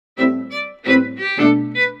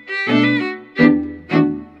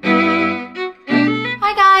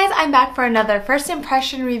I'm back for another first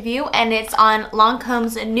impression review, and it's on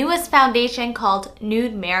LANCOME's newest foundation called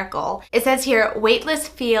Nude Miracle. It says here, weightless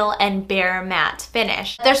feel and bare matte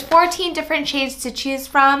finish. There's 14 different shades to choose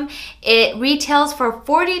from. It retails for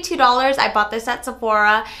 $42. I bought this at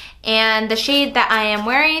Sephora, and the shade that I am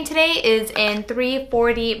wearing today is in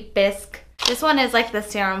 340 Bisque. This one is like the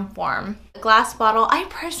serum form. Glass bottle. I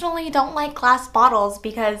personally don't like glass bottles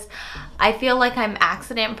because I feel like I'm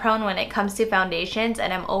accident prone when it comes to foundations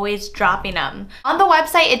and I'm always dropping them. On the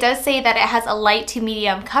website, it does say that it has a light to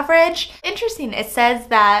medium coverage. Interesting, it says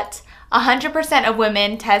that 100% of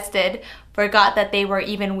women tested forgot that they were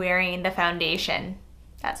even wearing the foundation.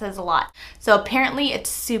 That says a lot. So apparently it's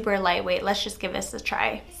super lightweight. Let's just give this a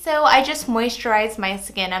try. So I just moisturized my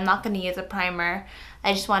skin. I'm not going to use a primer.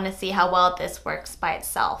 I just want to see how well this works by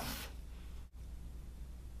itself.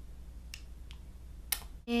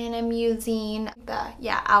 And I'm using the,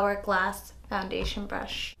 Hourglass foundation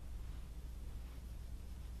brush.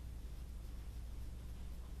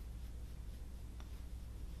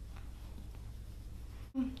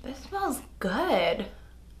 This smells good.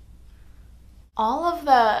 All of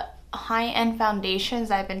the high-end foundations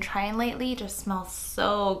I've been trying lately just smell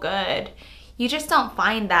so good. You just don't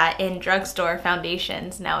find that in drugstore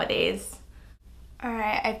foundations nowadays.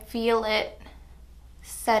 Alright, I feel it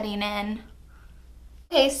setting in.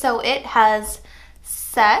 Okay, so it has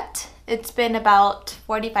set. It's been about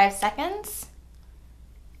 45 seconds.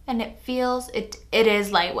 And it feels, it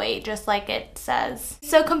is lightweight, just like it says.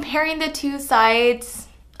 So comparing the two sides,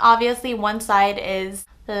 obviously one side is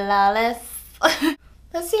flawless.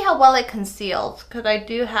 Let's see how well it conceals, because I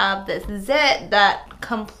do have this zit that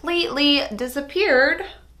completely disappeared.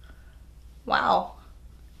 Wow.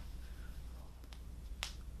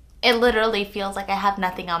 It literally feels like I have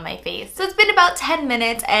nothing on my face. So it's been about 10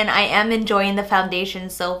 minutes and I am enjoying the foundation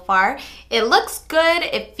so far. It looks good,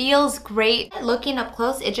 it feels great. Looking up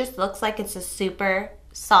close, it just looks like it's a super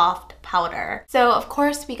soft powder. So of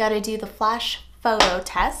course we gotta do the flash photo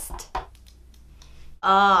test.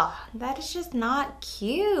 Oh, that is just not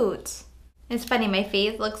cute. It's funny, my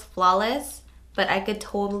face looks flawless, but I could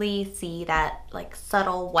totally see that like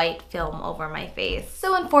subtle white film over my face.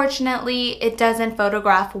 So unfortunately, it doesn't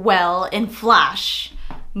photograph well in flash,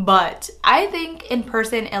 but I think in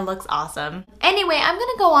person it looks awesome. Anyway, I'm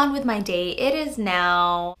gonna go on with my day. It is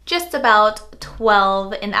now just about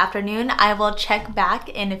 12 in the afternoon. I will check back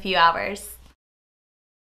in a few hours.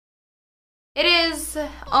 It is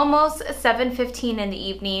almost 7:15 in the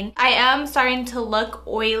evening. I am starting to look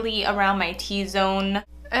oily around my T-zone,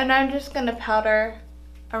 and I'm just gonna powder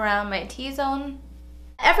around my T-zone.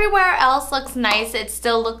 Everywhere else looks nice. It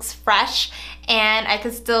still looks fresh, and I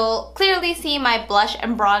could still clearly see my blush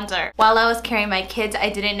and bronzer. While I was carrying my kids, I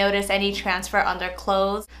didn't notice any transfer on their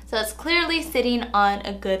clothes, so it's clearly sitting on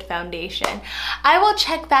a good foundation. I will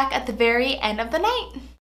check back at the very end of the night.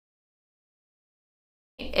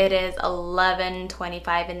 It is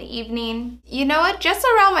 11:25 in the evening. You know what? Just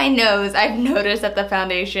around my nose, I've noticed that the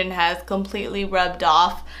foundation has completely rubbed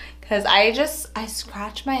off because I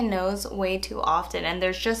scratch my nose way too often, and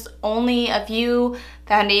there's just only a few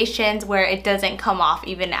foundations where it doesn't come off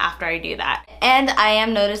even after I do that. And I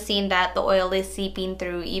am noticing that the oil is seeping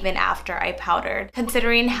through even after I powdered.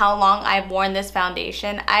 Considering how long I've worn this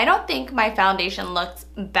foundation, I don't think my foundation looks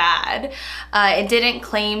bad. It didn't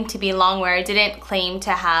claim to be long wear. It didn't claim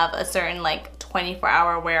to have a certain like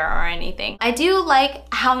 24-hour wear or anything. I do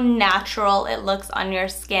like how natural it looks on your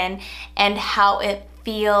skin and how it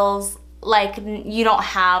feels like you don't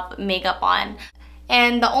have makeup on.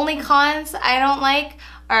 And the only cons I don't like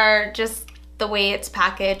are just the way it's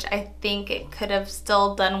packaged. I think it could have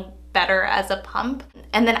still done better as a pump.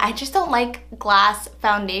 And then I just don't like glass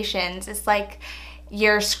foundations. It's like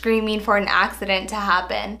you're screaming for an accident to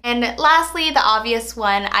happen. And lastly, the obvious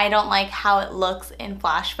one, I don't like how it looks in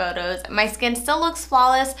flash photos. My skin still looks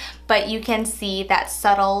flawless, but you can see that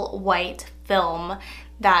subtle white film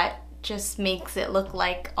that just makes it look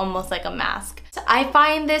like almost like a mask. So I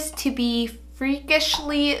find this to be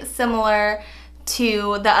freakishly similar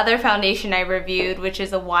to the other foundation I reviewed, which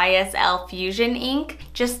is a YSL Fusion ink.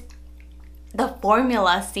 Just the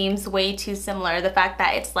formula seems way too similar. The fact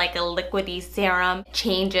that it's like a liquidy serum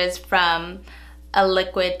changes from a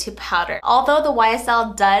liquid to powder. Although the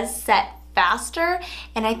YSL does set faster,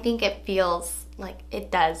 and I think it feels like it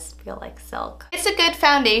does feel like silk. It's a good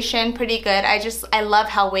foundation, pretty good. I love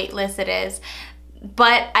how weightless it is.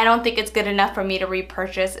 but I don't think it's good enough for me to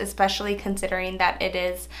repurchase, especially considering that it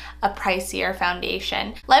is a pricier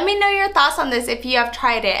foundation. Let me know your thoughts on this if you have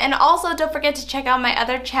tried it. And also don't forget to check out my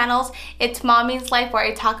other channels. It's Mommy's Life, where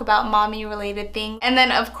I talk about mommy related things. And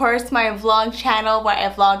then of course my vlog channel, where I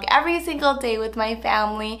vlog every single day with my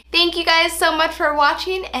family. Thank you guys so much for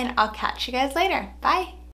watching, and I'll catch you guys later. Bye.